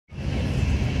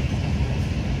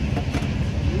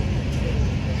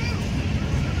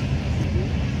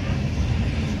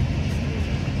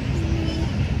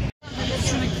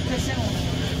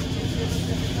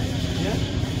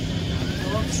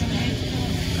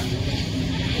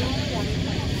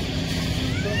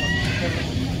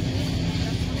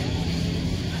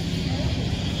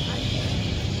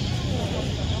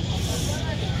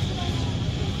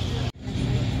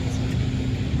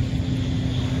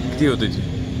Где вот эти?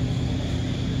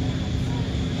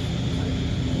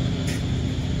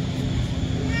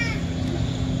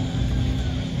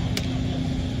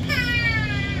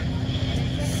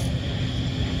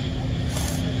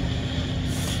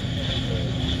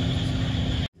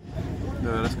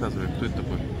 Давай рассказывай, кто это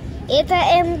такой? Это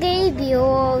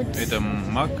эмбрионт. Это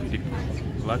мак или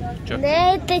лак? Чак?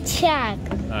 Да, это чак.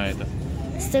 А, это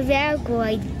Супер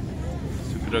огонь.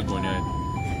 супер огонь, а это?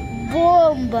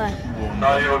 Бомба.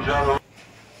 Бомба.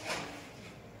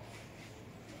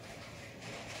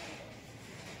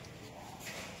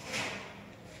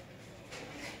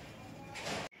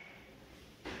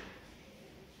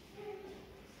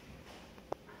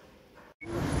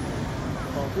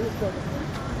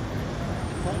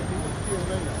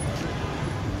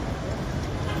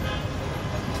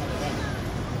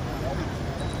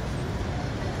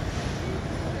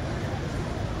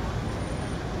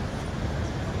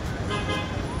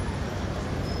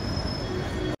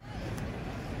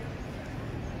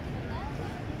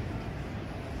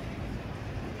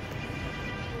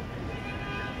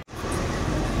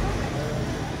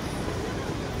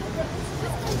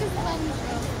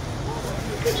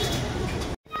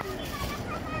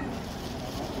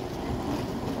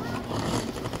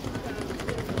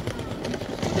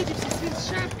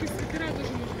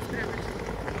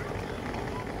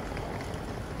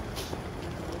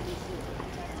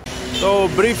 So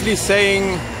briefly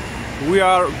saying, we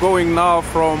are going now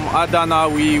from Adana.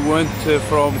 We went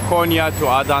from Konya to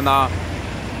Adana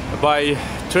by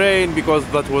train because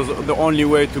that was the only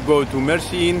way to go to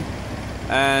Mersin,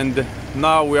 and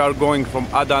now we are going from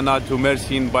Adana to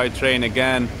Mersin by train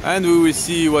again, and we will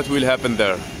see what will happen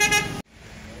there.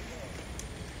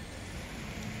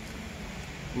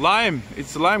 Lime,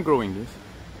 it's lime growing, yes?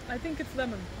 I think it's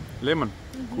lemon. Lemon,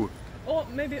 cool. Or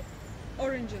maybe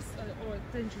oranges or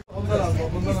tangerine.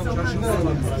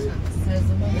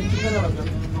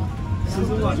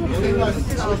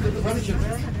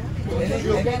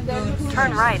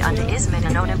 Turn right onto Izmit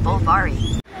Anonim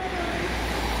Bulvari.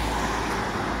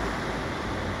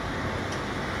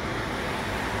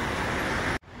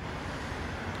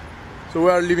 So we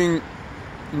are living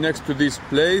next to this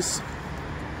place.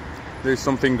 There is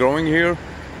something growing here,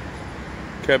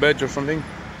 cabbage or something,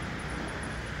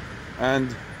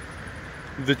 and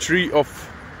the tree of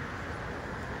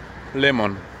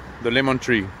lemon, the lemon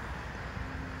tree.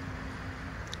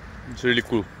 It's really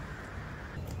cool.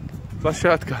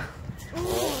 Площадка.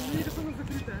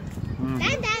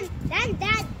 Dan.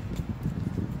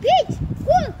 Pitch.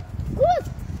 Good.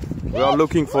 We are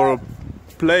looking for a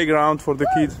playground for the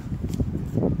kids.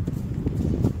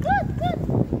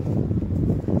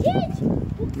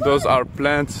 Those are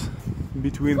plants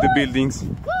between the buildings,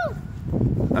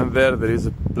 and there is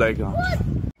a playground.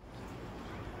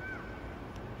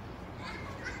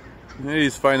 Here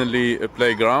is finally a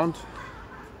playground.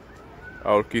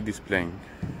 Our kid is playing.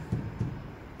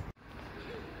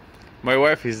 My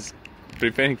wife is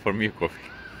preparing for me coffee.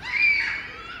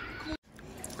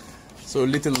 So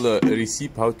little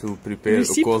recipe how to prepare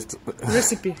a cold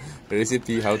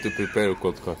recipe how to prepare a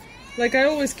cold coffee. Like I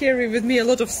always carry with me a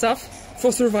lot of stuff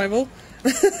for survival.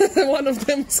 One of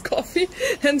them is coffee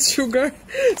and sugar.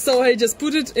 So I just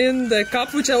put it in the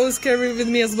cup, which I always carry with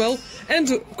me as well,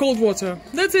 and cold water.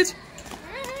 That's it.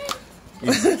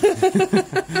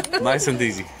 Nice and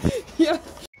easy. Yeah.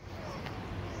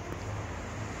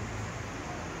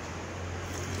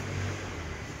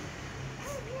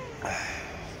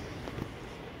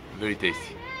 Very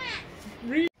tasty.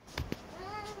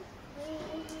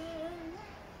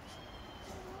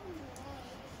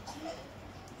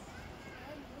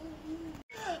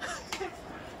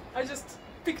 I just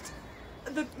picked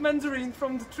the mandarin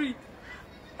from the tree.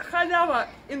 Halava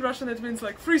in Russian it means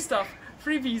like free stuff,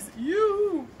 freebies.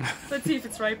 You. Let's see if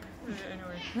it's ripe.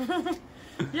 Anyway.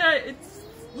 Yeah, it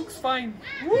looks fine.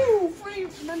 Woo, free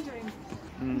mandarin.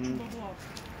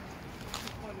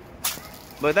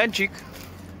 Богданчик,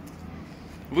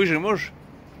 вы же можешь?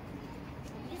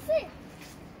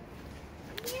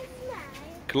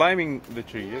 Climbing the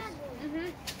tree, yes?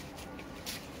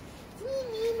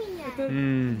 Это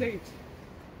дейт.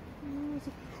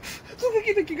 Ну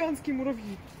какие-то гигантские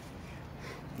муравьи.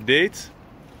 Dates?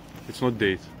 It's not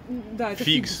date. Да, это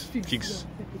Figs. Figs. Figs.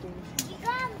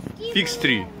 Да, Figs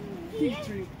tree. fig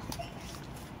tree.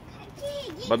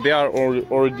 But they are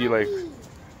already like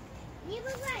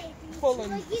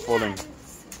Fallen.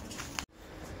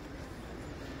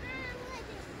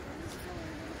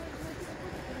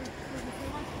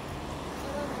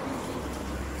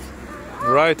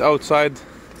 right outside,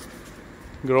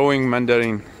 growing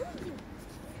mandarin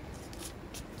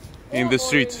in the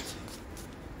street.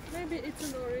 Maybe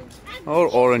it's an orange. or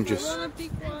oranges.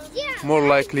 More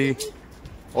likely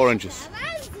oranges.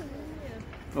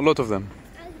 A lot of them.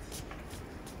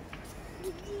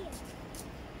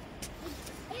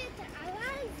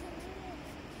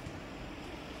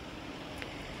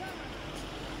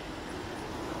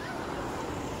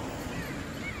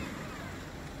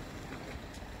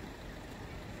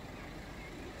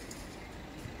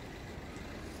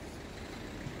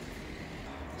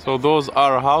 So those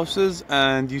are houses,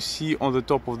 and you see on the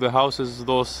top of the houses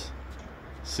those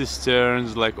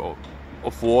cisterns like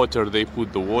of water. They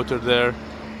put the water there.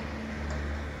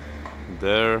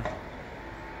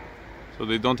 So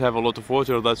they don't have a lot of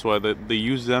water, that's why they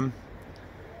use them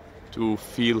to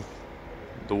fill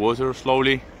the water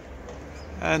slowly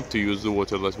and to use the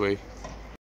water that way.